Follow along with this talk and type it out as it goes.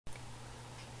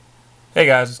Hey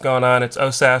guys, what's going on? It's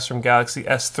OSAS from Galaxy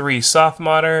S3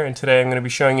 softModder, and today I'm going to be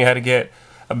showing you how to get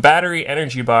a battery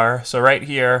energy bar. So right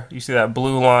here, you see that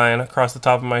blue line across the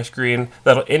top of my screen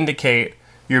that'll indicate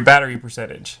your battery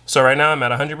percentage. So right now I'm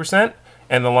at 100%,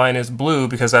 and the line is blue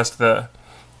because that's the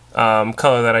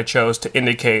color that I chose to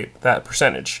indicate that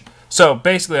percentage. So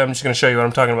basically, I'm just going to show you what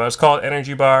I'm talking about. It's called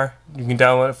Energy Bar. You can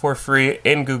download it for free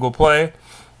in Google Play.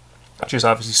 Just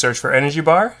obviously search for Energy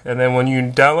Bar, and then when you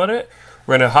download it,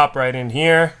 we're going to hop right in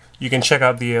here. You can check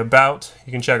out the about,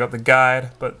 you can check out the guide,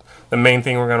 but the main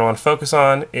thing we're going to want to focus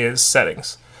on is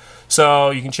settings. So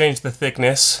you can change the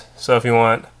thickness. So if you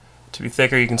want to be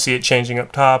thicker, you can see it changing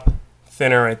up top.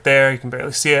 Thinner right there, you can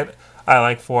barely see it. I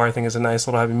like 4, I think is a nice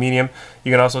little happy medium.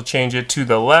 You can also change it to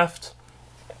the left,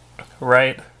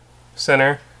 right,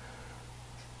 center.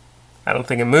 I don't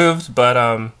think it moved,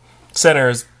 but center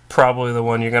is probably the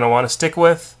one you're going to want to stick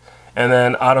with. And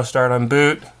then auto start on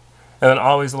boot. And then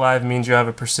always live means you have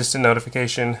a persistent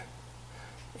notification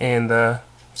in the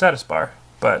status bar.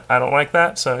 But I don't like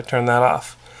that, so I turn that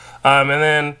off. And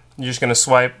then you're just going to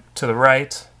swipe to the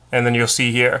right, and then you'll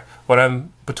see here, when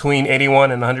I'm between 81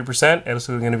 and 100%, it's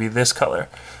going to be this color.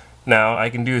 Now,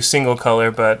 I can do a single color,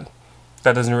 but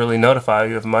that doesn't really notify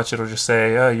you of much. It'll just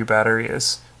say, oh, your battery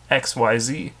is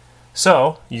XYZ.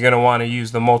 So you're going to want to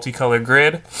use the multicolor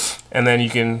grid, and then you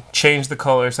can change the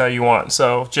colors how you want.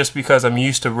 So just because I'm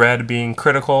used to red being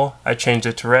critical, I changed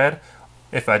it to red.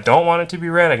 If I don't want it to be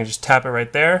red, I can just tap it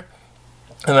right there,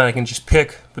 and then I can just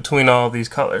pick between all of these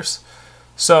colors.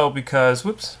 So because,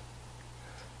 whoops,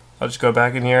 I'll just go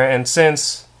back in here, and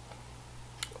since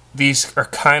these are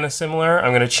kind of similar,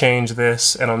 I'm going to change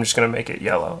this, and I'm just going to make it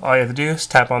yellow. All you have to do is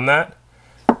tap on that,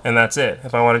 and that's it.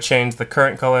 If I want to change the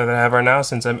current color that I have right now,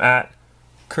 since I'm at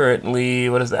currently,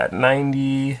 what is that,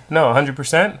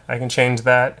 100%, I can change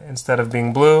that. Instead of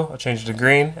being blue, I'll change it to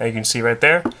green, and you can see right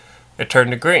there, it turned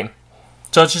to green.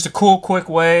 So it's just a cool, quick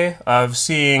way of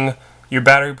seeing your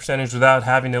battery percentage without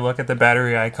having to look at the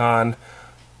battery icon,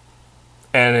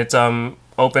 and it's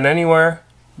open anywhere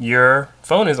your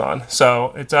phone is on.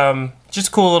 So it's just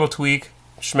a cool little tweak.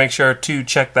 Just make sure to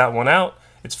check that one out.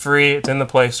 It's free, it's in the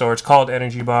Play Store, it's called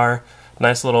Energy Bar.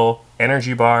 Nice little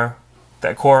energy bar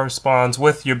that corresponds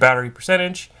with your battery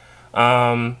percentage.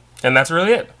 And that's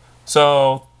really it.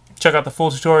 So check out the full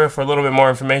tutorial for a little bit more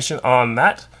information on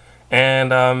that.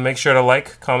 And make sure to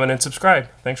like, comment, and subscribe.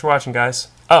 Thanks for watching, guys.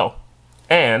 Oh,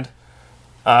 and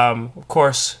of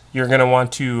course, you're going to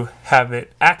want to have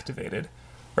it activated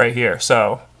right here.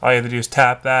 So all you have to do is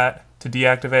tap that to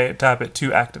deactivate, tap it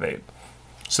to activate.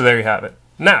 So there you have it.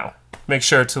 Now, make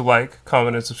sure to like,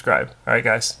 comment, and subscribe. Alright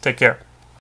guys, take care.